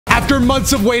After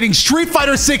months of waiting, Street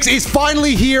Fighter 6 is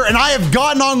finally here, and I have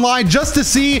gotten online just to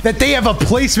see that they have a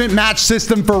placement match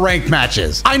system for ranked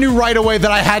matches. I knew right away that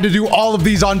I had to do all of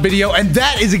these on video, and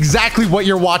that is exactly what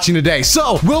you're watching today.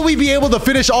 So, will we be able to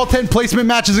finish all 10 placement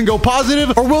matches and go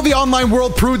positive, or will the online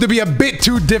world prove to be a bit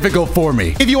too difficult for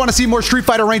me? If you want to see more Street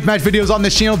Fighter ranked match videos on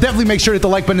this channel, definitely make sure to hit the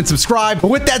like button and subscribe. But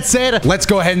with that said, let's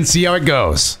go ahead and see how it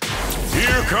goes.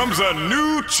 Here comes a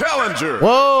new challenger.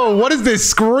 Whoa, what is this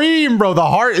scream, bro? The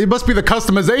heart, it must be the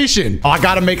customization. Oh, I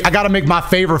gotta make my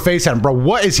favorite face at him, bro.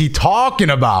 What is he talking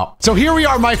about? So here we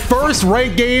are, my first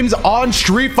ranked games on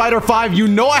Street Fighter 5. You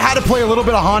know I had to play a little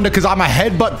bit of Honda because I'm a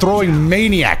headbutt throwing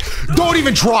maniac. Don't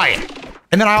even try it.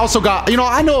 And then I also got, you know,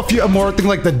 I know a few more things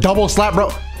like the double slap,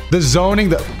 bro. The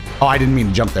zoning, oh, I didn't mean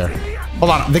to jump there.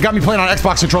 Hold on, they got me playing on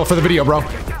Xbox controller for the video, bro.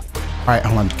 All right,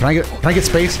 hold on. Can I get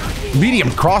space?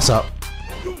 Medium cross up.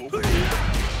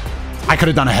 I could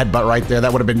have done a headbutt right there.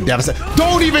 That would have been devastating.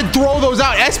 Don't even throw those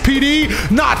out. SPD?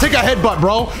 Nah, take a headbutt,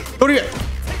 bro. Don't even.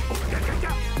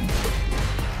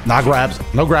 Nah, grabs.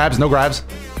 No grabs. No grabs.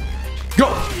 Go.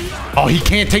 Oh, he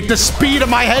can't take the speed of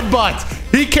my headbutt.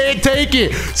 He can't take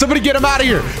it. Somebody get him out of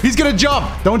here. He's going to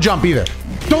jump. Don't jump either.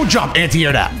 Don't jump.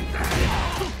 Anti-air that.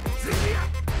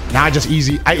 Now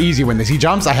I easy win this. He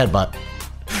jumps, I headbutt.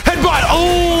 Headbutt!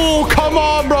 Oh, come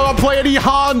on, bro. I'm playing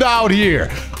E-Honda out here.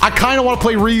 I kind of want to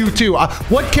play Ryu too.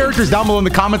 What characters down below in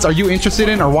the comments are you interested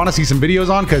in or want to see some videos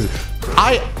on? Because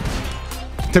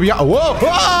to be honest, whoa,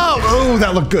 oh,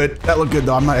 that looked good. That looked good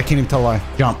though. I can't even tell why.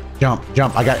 Jump, jump,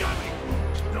 jump. I got it.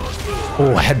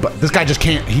 Oh, headbutt. This guy just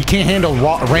can't, he can't handle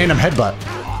random headbutt.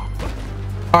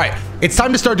 All right, it's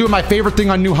time to start doing my favorite thing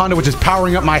on new Honda, which is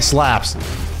powering up my slaps.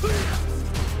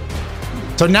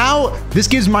 So now this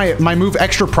gives my move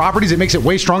extra properties. It makes it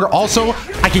way stronger. Also,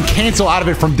 I can cancel out of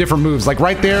it from different moves. Like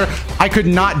right there, I could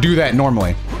not do that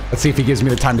normally. Let's see if he gives me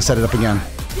the time to set it up again.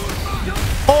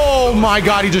 Oh my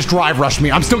God, he just drive rushed me.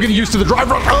 I'm still getting used to the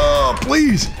drive rush. Oh,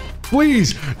 please,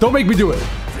 please, don't make me do it.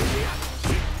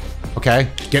 Okay,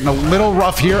 getting a little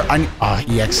rough here.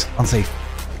 EX, unsafe.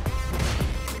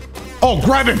 Oh,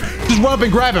 grab him. Just run up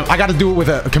and grab him. I got to do it with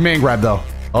a command grab though.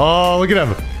 Oh, look at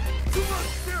him.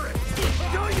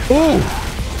 Ooh.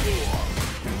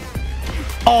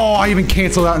 Oh, I even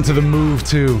canceled out into the move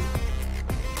too.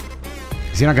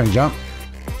 Is he not gonna jump?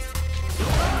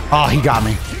 Oh, he got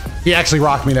me. He actually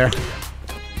rocked me there.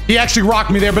 He actually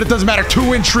rocked me there, but it doesn't matter.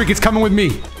 2-win streak, it's coming with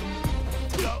me.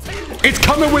 It's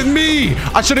coming with me.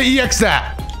 I should have EX'd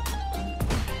that.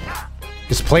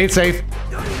 Just play it safe.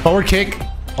 Forward kick.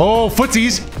 Oh,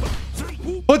 footsies.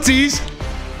 Footsies.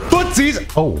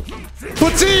 Footsies. Oh.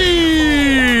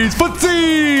 Footsies!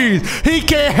 Footsies! He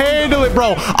can't handle it,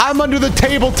 bro. I'm under the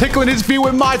table tickling his feet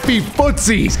with my feet.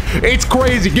 Footsies! It's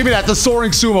crazy. Give me that. The soaring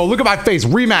sumo. Look at my face.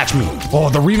 Rematch me. Oh,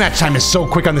 the rematch time is so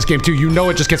quick on this game, too. You know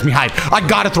it just gets me hyped. I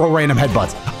gotta throw random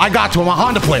headbutts. I got to. I'm a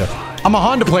Honda player. I'm a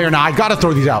Honda player now. I gotta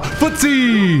throw these out.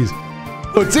 Footsies!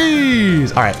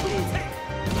 Footsies! All right.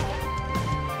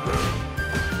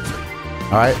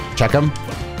 All right. Check him.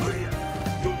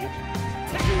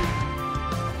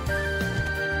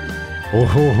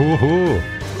 Oh,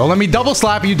 don't let me double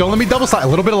slap you. Don't let me double slap. A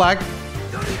little bit of lag.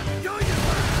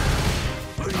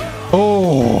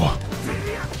 Oh.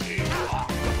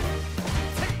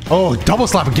 Oh, double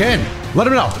slap again. Let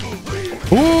him know.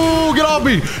 Ooh, get off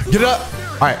me. Get it up.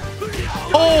 All right.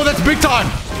 Oh, that's big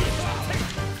time.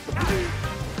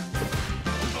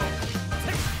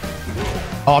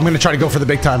 Oh, I'm going to try to go for the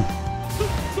big time.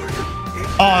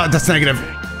 Oh, that's negative.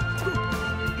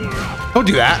 Don't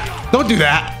do that. Don't do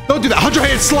that. Don't do that.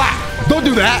 100-hand slap. Don't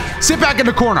do that. Sit back in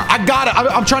the corner. I got it.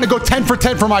 I'm trying to go 10 for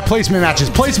 10 for my placement matches.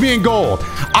 Place me in gold.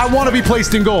 I want to be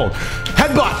placed in gold.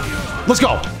 Headbutt. Let's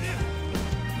go.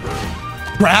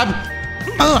 Grab.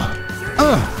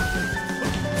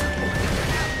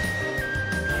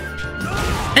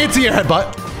 Anti-air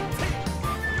headbutt.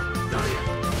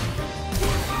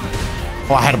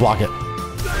 Oh, I had to block it.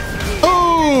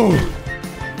 Oh.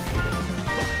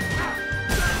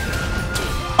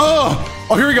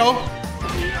 Oh, here we go.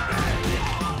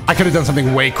 I could have done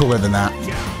something way cooler than that.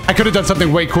 I could have done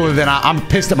something way cooler than that. I'm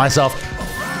pissed at myself.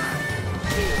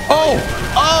 Oh,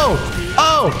 oh,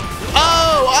 oh,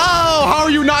 oh, oh. How are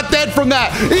you not dead from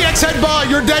that? EX headbutt,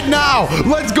 you're dead now.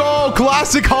 Let's go,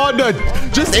 classic Honda.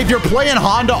 Just if you're playing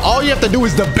Honda, all you have to do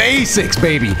is the basics,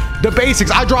 baby. The basics.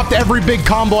 I dropped every big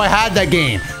combo I had that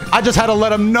game. I just had to let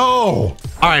them know.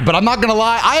 All right, but I'm not gonna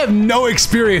lie, I have no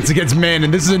experience against men,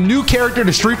 and this is a new character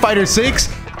to Street Fighter 6.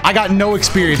 I got no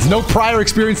experience, no prior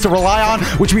experience to rely on,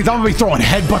 which means I'm gonna be throwing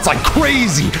headbutts like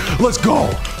crazy. Let's go.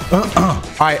 All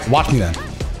right, watch me then.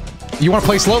 You wanna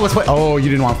play slow? Let's play. Oh, you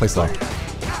didn't wanna play slow.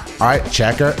 All right,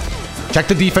 check her. Check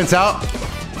the defense out.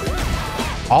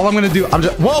 All I'm gonna do, I'm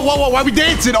just, whoa, whoa, whoa, why are we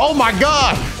dancing? Oh my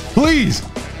God, please.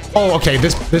 Oh, okay,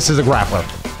 this is a grappler.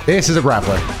 This is a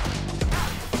grappler.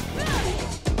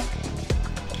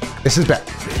 This is bad.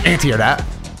 Anti-air that.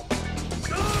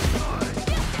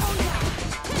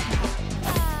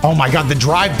 Oh my God, the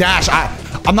drive dash.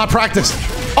 I'm not practiced.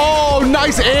 Oh,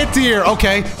 nice anti-air.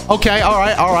 Okay, okay, all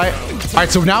right, all right. All right,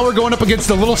 so now we're going up against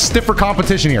a little stiffer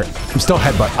competition here. I'm still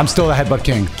headbutt. I'm still the headbutt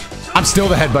king. I'm still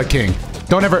the headbutt king.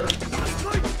 Don't ever.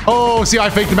 Oh, see how I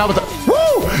faked him out with the.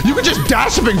 Woo! You can just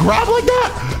dash up and grab like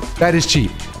that? That is cheap.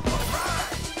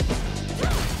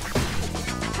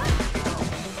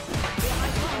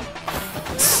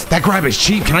 That grab is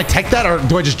cheap. Can I tech that or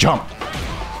do I just jump?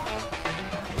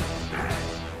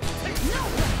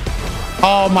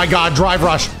 Oh my God, drive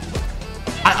rush.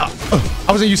 I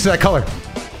wasn't used to that color.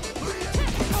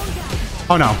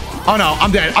 Oh no. Oh no,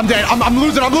 I'm dead. I'm dead. I'm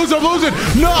losing. I'm losing. I'm losing.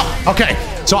 No. Okay.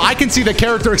 So I can see the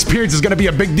character experience is going to be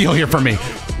a big deal here for me.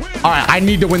 All right. I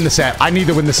need to win the set. I need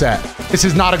to win the set. This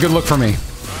is not a good look for me.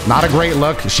 Not a great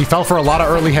look. She fell for a lot of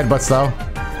early headbutts though.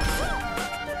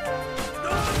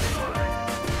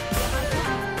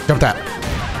 Jump that.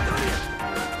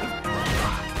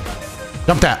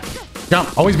 Jump that.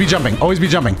 Jump. Always be jumping. Always be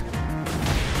jumping.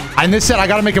 In this set, I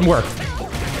got to make him work.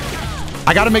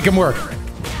 I got to make him work.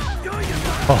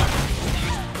 Oh.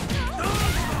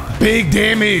 Big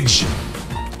damage.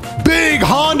 Big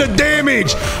Honda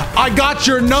damage. I got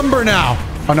your number now.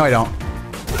 Oh, no, I don't.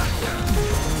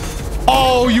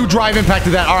 Oh, you drive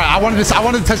impacted that. All right, I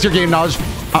wanted to test your game knowledge.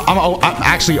 I'm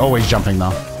actually always jumping,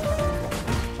 though.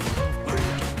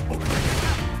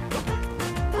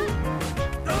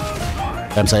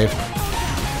 I'm safe.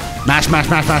 Mash, mash,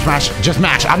 mash, mash, mash. Just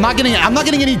mash. I'm not getting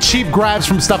any cheap grabs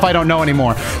from stuff I don't know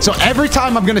anymore. So every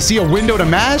time I'm gonna see a window to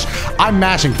mash, I'm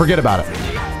mashing. Forget about it.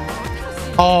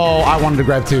 Oh, I wanted to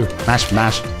grab too. Mash,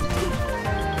 mash.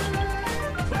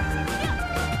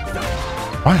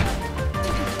 What?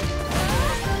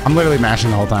 I'm literally mashing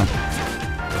the whole time.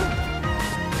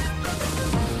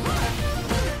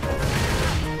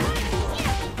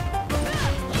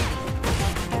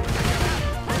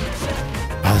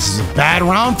 This is a bad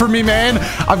round for me, man.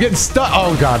 I'm getting stuck.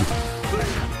 Oh, God.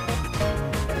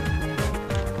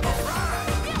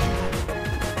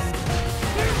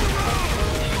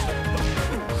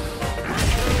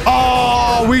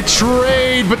 Oh, we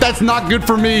trade, but that's not good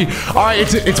for me. All right,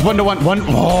 it's 1-1.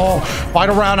 Oh,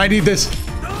 final round. I need this.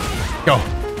 Go.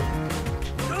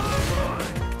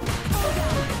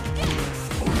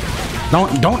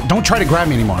 Don't try to grab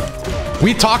me anymore.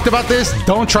 We talked about this.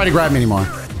 Don't try to grab me anymore.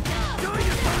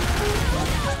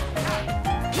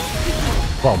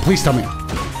 Bro, please tell me.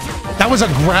 That was a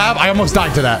grab? I almost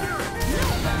died to that.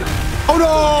 Oh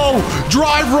no!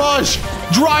 Drive rush!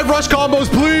 Drive rush combos,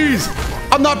 please!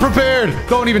 I'm not prepared.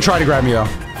 Don't even try to grab me though.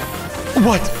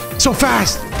 What? So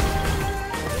fast!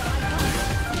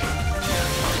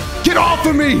 Get off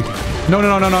of me! No.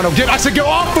 I said get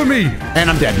off of me! And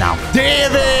I'm dead now.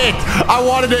 Damn it! I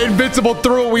wanted an invincible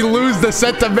through it. We lose the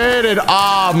set to man and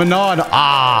Manon.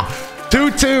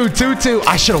 2-2.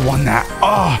 I should have won that.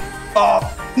 Oh,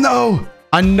 no.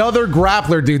 Another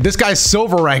grappler, dude. This guy's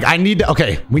silver rank. I need to,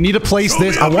 okay, we need to place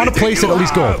this. I want to place it at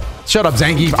least gold. Shut up,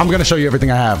 Zangief. I'm going to show you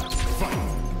everything I have.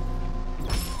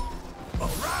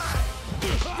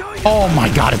 Oh my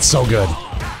God, it's so good.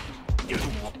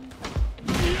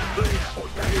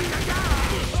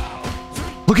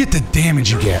 Look at the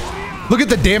damage you get. Look at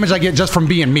the damage I get just from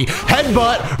being me.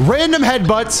 Headbutt, random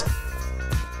headbutts.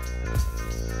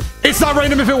 It's not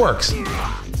random if it works.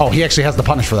 Oh, he actually has the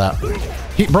punish for that.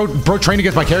 Bro trained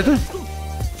against my character?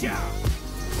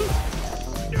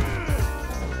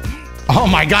 Oh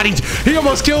my God, he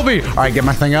almost killed me. All right, get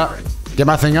my thing up. Get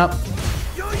my thing up.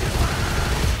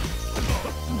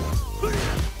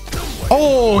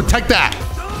 Oh, take that.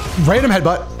 Random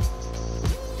headbutt.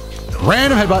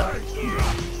 Random headbutt.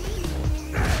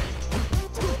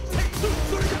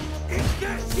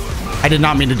 I did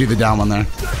not mean to do the down one there.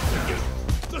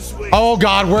 Oh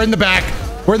God, we're in the back.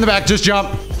 We're in the back. Just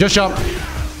jump. Just jump.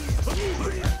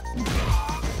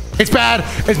 It's bad.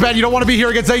 It's bad. You don't want to be here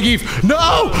against Zangief. No,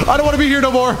 I don't want to be here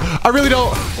no more. I really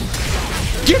don't.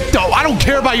 Get though. I don't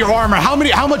care about your armor. How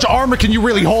much armor can you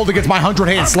really hold against my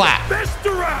 100-hand slap?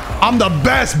 I'm the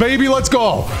best, baby. Let's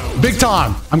go. Big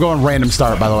time. I'm going random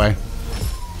start, by the way.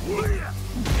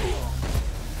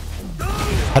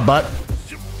 Headbutt.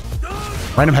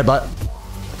 Random headbutt.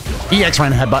 EX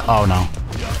random headbutt. Oh no.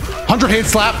 100-hand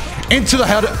slap into the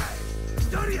head.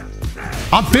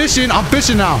 I'm fishing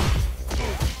now.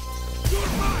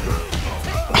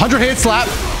 100-hand slap.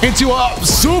 into a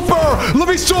super. Let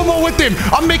me sumo with him.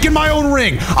 I'm making my own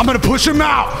ring. I'm going to push him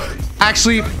out.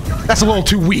 Actually, that's a little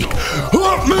too weak.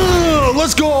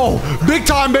 Let's go. Big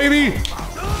time, baby.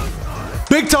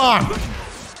 Big time.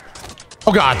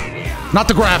 Oh, God. Not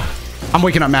the grab. I'm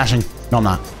waking up mashing. No, I'm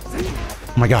not.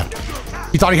 Oh, my God.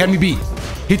 He thought he had me beat.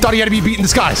 He thought he had me beat in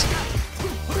disguise.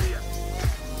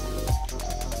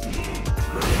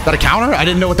 Is that a counter? I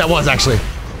didn't know what that was, actually.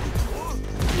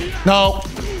 No.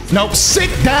 Nope. Sit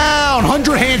down.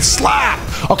 100-hand slap.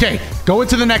 Okay. Go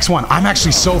into the next one. I'm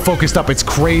actually so focused up. It's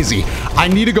crazy. I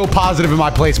need to go positive in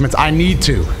my placements. I need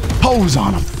to. Pose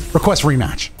on him. Request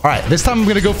rematch. All right. This time I'm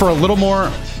going to go for a little more.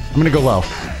 I'm going to go low.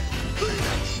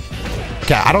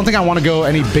 Okay. I don't think I want to go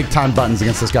any big time buttons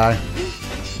against this guy.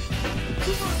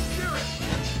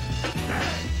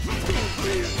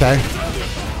 Okay.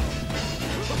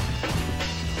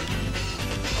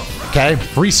 Okay.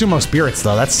 Free sumo spirits,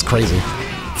 though. That's crazy.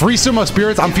 Free sumo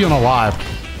spirits. I'm feeling alive.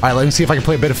 All right, let me see if I can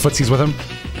play a bit of footsies with him.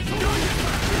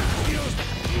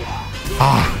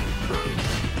 Ah.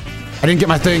 I didn't get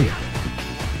my thing.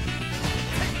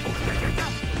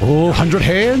 Oh, 100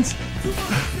 hands?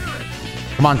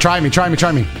 Come on, try me, try me,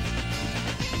 try me.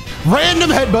 Random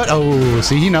headbutt. Oh,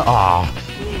 see, you know. Ah.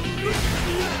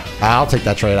 I'll take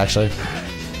that trade, actually.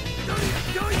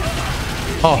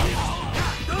 Oh.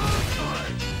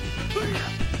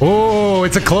 Oh,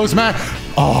 it's a close match.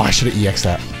 Oh, I should have EX'd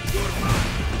that.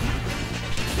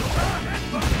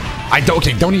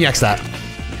 Okay, don't EX that.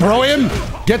 Throw him.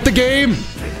 Get the game.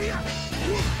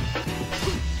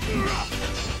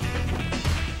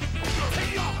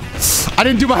 I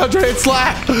didn't do my 100-hit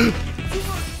slap.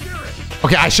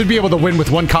 Okay, I should be able to win with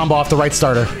one combo off the right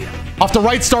starter. Off the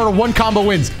right starter, one combo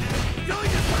wins.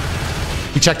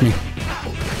 He checked me.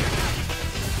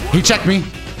 He checked me.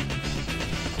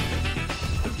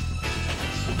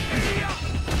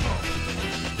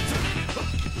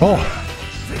 Oh.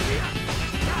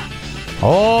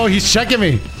 Oh, he's checking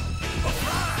me.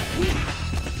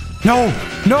 No,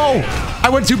 no. I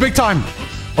went too big time.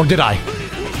 Or did I?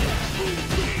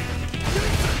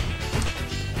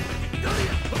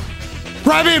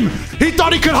 Grab him. He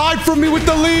thought he could hide from me with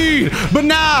the lead. But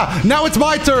nah, now it's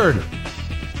my turn.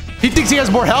 He thinks he has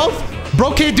more health?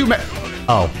 Bro can't do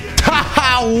Oh.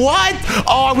 What?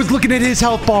 Oh, I was looking at his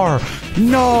health bar.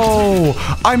 No,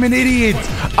 I'm an idiot.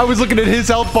 I was looking at his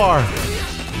health bar.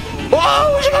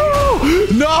 Oh,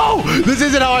 no! No! This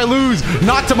isn't how I lose.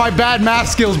 Not to my bad math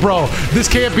skills, bro. This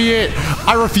can't be it.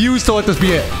 I refuse to let this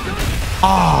be it.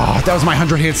 Ah, oh, that was my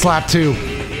 100-hit slap, too.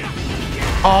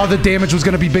 Oh, the damage was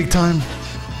going to be big time.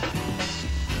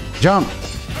 Jump.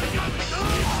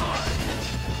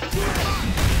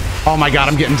 Oh, my God.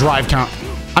 I'm getting drive count.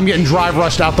 I'm getting drive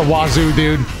rushed out the wazoo,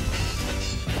 dude.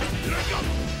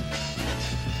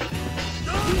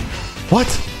 What?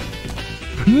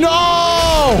 No!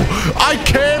 I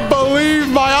can't believe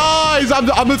my eyes!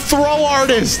 I'm a throw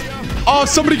artist! Oh,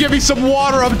 somebody give me some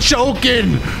water. I'm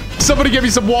choking. Somebody give me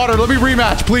some water. Let me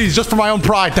rematch, please, just for my own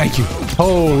pride. Thank you.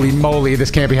 Holy moly,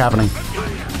 this can't be happening.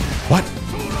 What?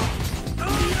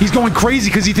 He's going crazy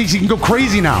because he thinks he can go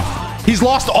crazy now. He's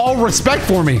lost all respect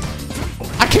for me.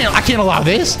 I can't allow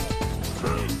this.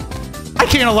 I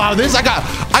can't allow this. I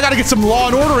gotta get some law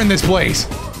and order in this place.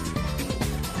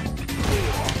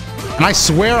 And I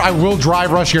swear I will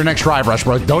drive rush your next drive rush,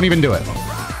 bro. Don't even do it.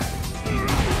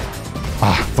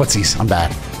 Ah, footsies. I'm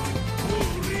bad.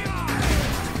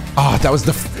 Ah, that was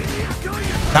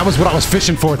what I was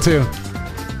fishing for, too.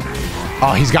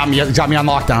 Oh, he's got me on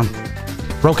lockdown.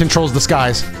 Bro controls the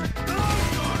skies.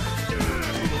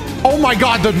 Oh my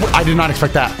God, I did not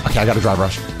expect that. Okay, I got a drive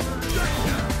rush.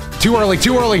 Too early,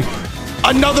 too early.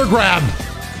 Another grab.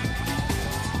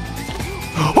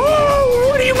 Oh,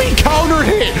 what do you mean counter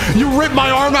hit? You ripped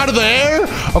my arm out of the air?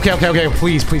 Okay, okay, okay.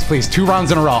 Please, please, please. 2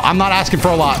 rounds in a row. I'm not asking for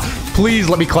a lot. Please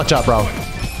let me clutch up, bro.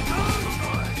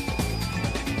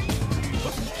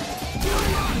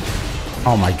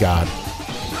 Oh my God.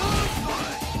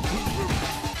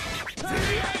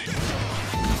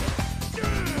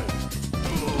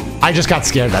 I just got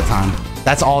scared that time.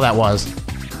 That's all that was.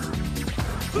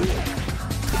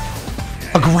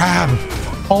 A grab.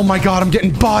 Oh my God, I'm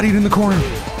getting bodied in the corner.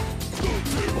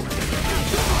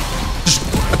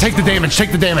 Just take the damage,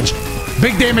 take the damage.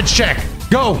 Big damage check.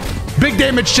 Go. Big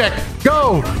damage check.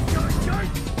 Go.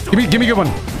 Give me a good one.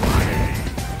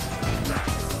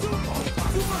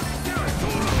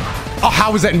 Oh,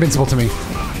 how is that invincible to me?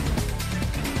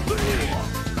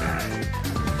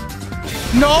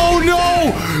 No,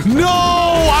 no, no!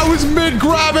 I was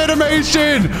mid-grab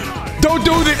animation! Don't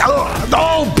do this!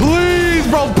 Oh, please,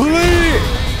 bro, please!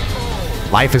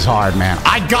 Life is hard, man.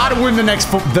 I gotta win the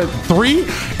next the 3.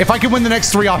 If I can win the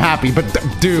next 3, I'm happy. But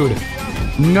dude,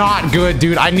 not good,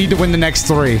 dude. I need to win the next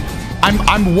 3.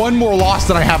 I'm 1 more loss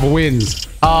than I have wins.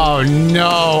 Oh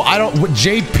no, I don't.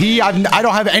 JP, I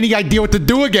don't have any idea what to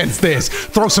do against this.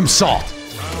 Throw some salt.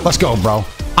 Let's go, bro.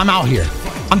 I'm out here.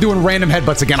 I'm doing random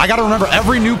headbutts again. I gotta remember,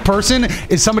 every new person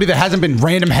is somebody that hasn't been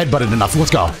random headbutted enough.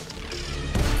 Let's go.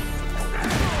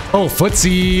 Oh,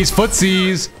 footsies,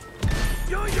 footsies.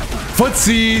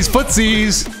 Footsies,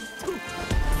 footsies.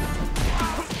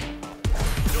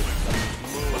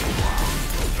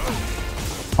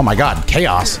 Oh my god,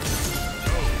 chaos.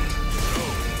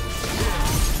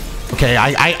 Okay,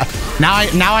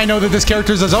 now I know that this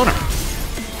character is a zoner.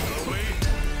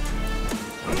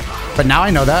 But now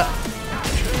I know that.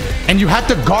 And you have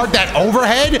to guard that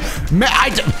overhead?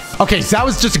 Okay, so that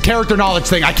was just a character knowledge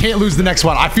thing. I can't lose the next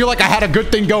one. I feel like I had a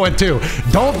good thing going too.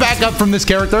 Don't back up from this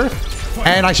character,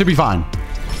 and I should be fine.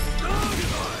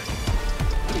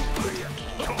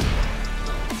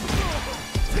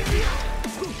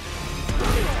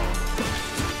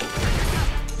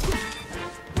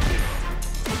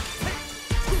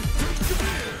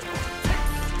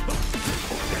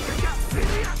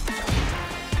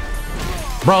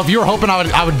 Bro, if you were hoping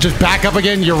I would just back up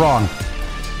again, you're wrong.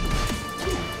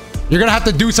 You're gonna have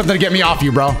to do something to get me off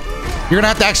you, bro. You're gonna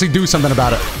have to actually do something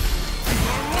about it.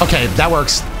 Okay, that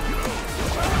works.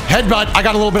 Headbutt. I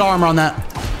got a little bit of armor on that.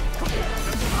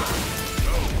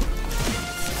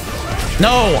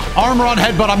 No, armor on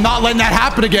headbutt. I'm not letting that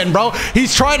happen again, bro.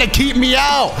 He's trying to keep me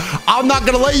out. I'm not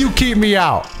gonna let you keep me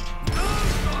out.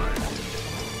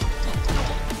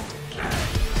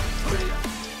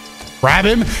 Grab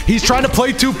him. He's trying to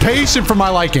play too patient for my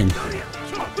liking.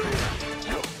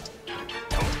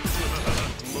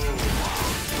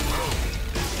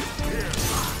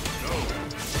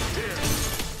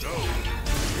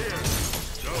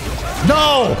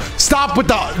 No! Stop with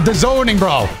the zoning,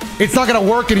 bro. It's not gonna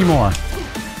work anymore.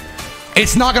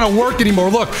 It's not gonna work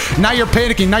anymore. Look, now you're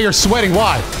panicking. Now you're sweating.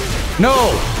 Why?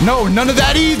 No, no, none of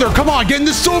that either. Come on, get in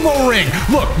the sumo ring.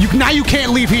 Look, now you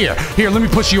can't leave here. Here, let me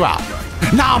push you out.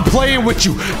 Now I'm playing with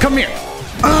you. Come here.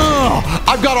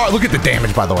 I've got our... Look at the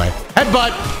damage, by the way.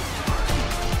 Headbutt.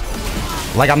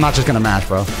 Like, I'm not just gonna mash,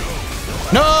 bro.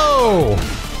 No!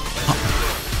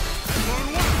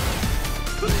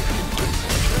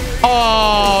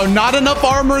 Oh, not enough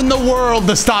armor in the world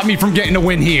to stop me from getting a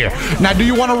win here. Now, do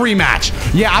you want a rematch?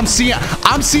 Yeah,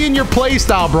 I'm seeing your play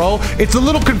style, bro. It's a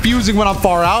little confusing when I'm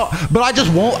far out, but I just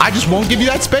won't give you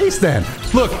that space then.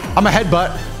 Look, I'm a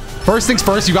headbutt. First things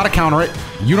first, you gotta counter it.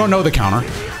 You don't know the counter.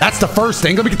 That's the first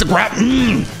thing. Let me get the grab.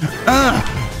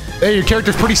 Hey, your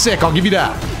character's pretty sick. I'll give you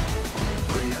that.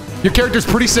 Your character's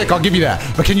pretty sick. I'll give you that.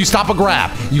 But can you stop a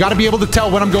grab? You gotta be able to tell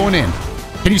when I'm going in.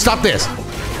 Can you stop this?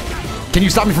 Can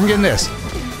you stop me from getting this?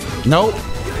 Nope.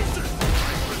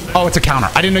 Oh, it's a counter.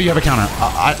 I didn't know you have a counter.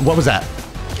 What was that?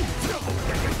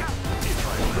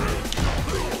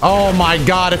 Oh my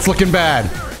god, it's looking bad.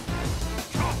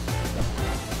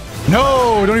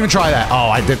 No, don't even try that. Oh,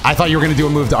 I did. I thought you were going to do a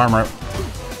move to armor.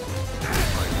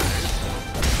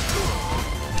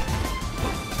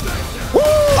 Woo!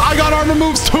 I got armor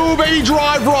moves too, baby.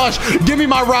 Drive rush. Give me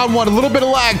my round 1. A little bit of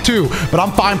lag too, but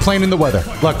I'm fine playing in the weather.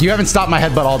 Look, you haven't stopped my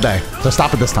headbutt all day, so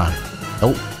stop it this time.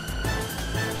 Oh.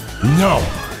 No,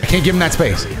 I can't give him that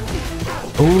space.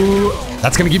 Ooh,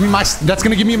 that's gonna give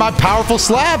me my powerful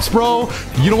slaps, bro.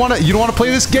 You don't want to play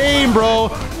this game, bro.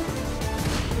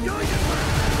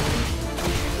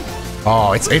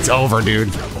 Oh, it's over, dude.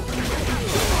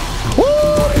 Woo!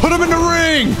 Put him in the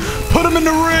ring! Put him in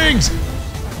the rings!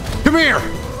 Come here!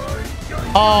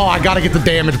 Oh, I gotta get the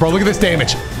damage, bro. Look at this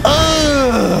damage.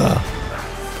 Ugh!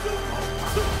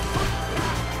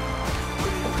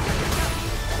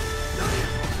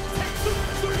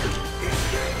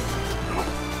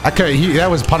 Okay, that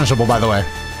was punishable, by the way.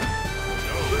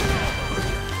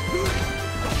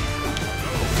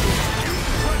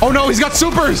 Oh no, he's got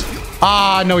supers!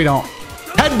 Ah, no, we don't.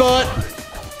 Headbutt.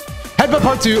 Headbutt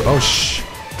part 2. Oh, shh.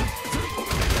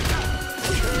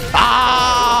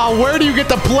 Ah, where do you get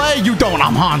to play? You don't.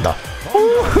 I'm Honda.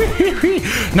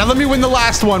 Now let me win the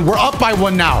last one. We're up by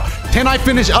 1 now. Can I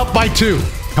finish up by 2?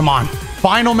 Come on.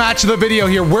 Final match of the video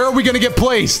here. Where are we going to get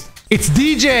placed? It's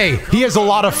DJ. He has a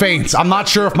lot of feints. I'm not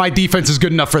sure if my defense is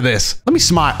good enough for this. Let me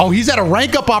smile. Oh, he's at a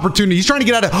rank up opportunity. He's trying to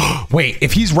get out of... Wait,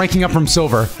 if he's ranking up from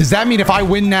silver, does that mean if I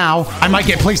win now, I might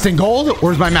get placed in gold?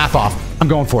 Or is my math off? I'm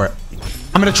going for it.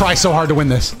 I'm going to try so hard to win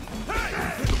this.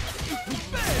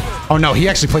 Oh no, he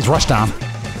actually plays rushdown.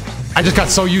 I just got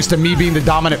so used to me being the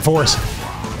dominant force.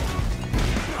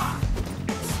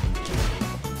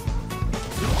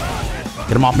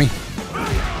 Get him off me.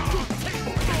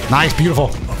 Nice, beautiful.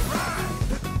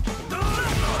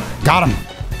 Got him.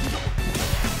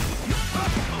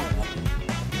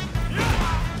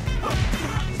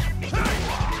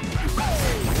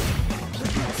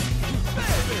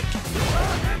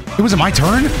 It wasn't my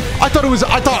turn? I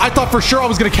thought for sure I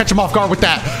was gonna catch him off guard with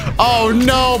that. Oh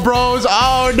no, bros.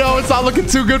 Oh no, it's not looking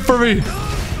too good for me.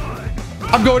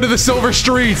 I'm going to the silver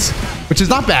streets, which is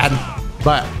not bad,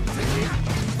 but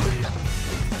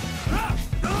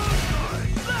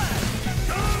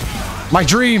my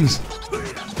dreams.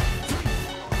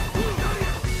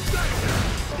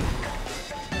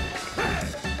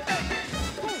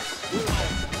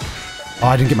 Oh,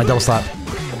 I didn't get my double slap.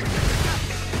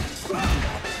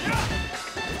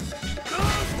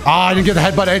 Oh, I didn't get the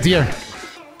headbutt anti-air.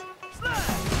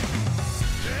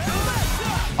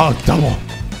 Oh, double.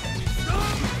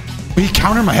 He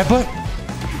countered my headbutt?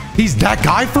 He's that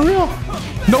guy for real?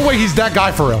 No way he's that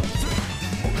guy for real.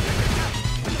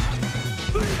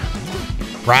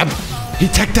 Grab. He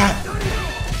teched that.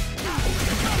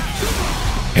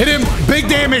 Hit him. Big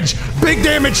damage. Big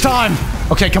damage time.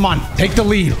 Okay, come on. Take the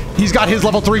lead. He's got his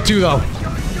level 3 too, though.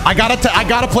 I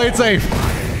gotta play it safe.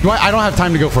 I don't have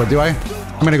time to go for it, do I?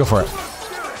 I'm gonna go for it.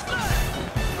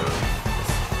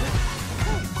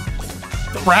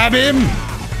 Grab him.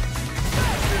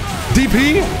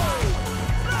 DP.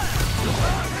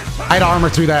 I had armor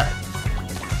through that.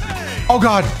 Oh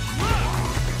God.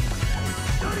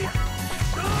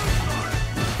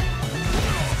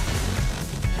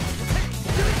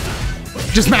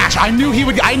 Just smash. I knew he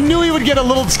would get a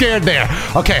little scared there.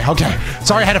 Okay, okay.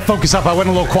 Sorry I had to focus up. I went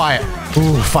a little quiet.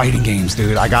 Ooh, fighting games, dude.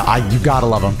 You gotta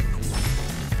love them.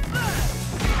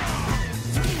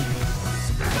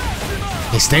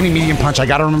 Okay, standing medium punch. I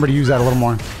gotta remember to use that a little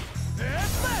more.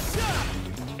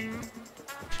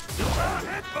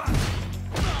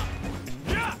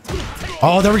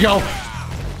 Oh, there we go.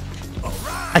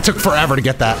 I took forever to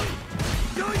get that.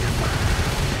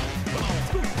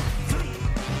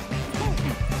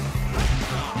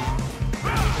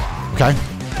 Okay.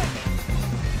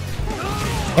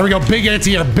 There we go. Big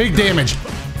anti-air, big damage.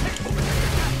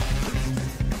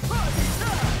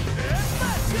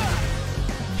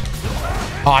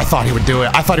 Oh, I thought he would do it.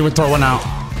 I thought he would throw one out.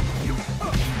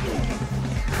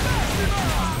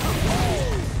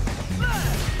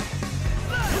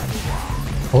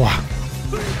 Oh.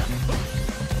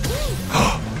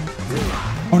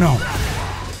 Oh no.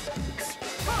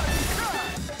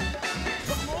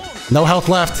 No health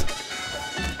left.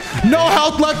 No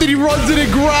health left and he runs in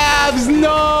and grabs. No,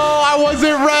 I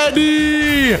wasn't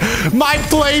ready. My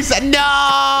place,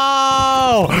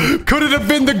 no. Could it have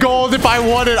been the gold if I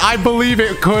won it? I believe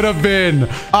it could have been.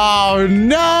 Oh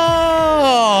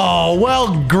no.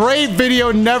 Well, great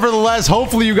video nevertheless.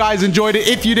 Hopefully you guys enjoyed it.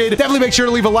 If you did, definitely make sure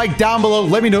to leave a like down below.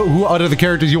 Let me know who other the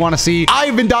characters you want to see.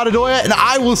 I've been Dotodoya and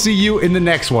I will see you in the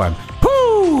next one.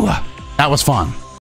 Woo! That was fun.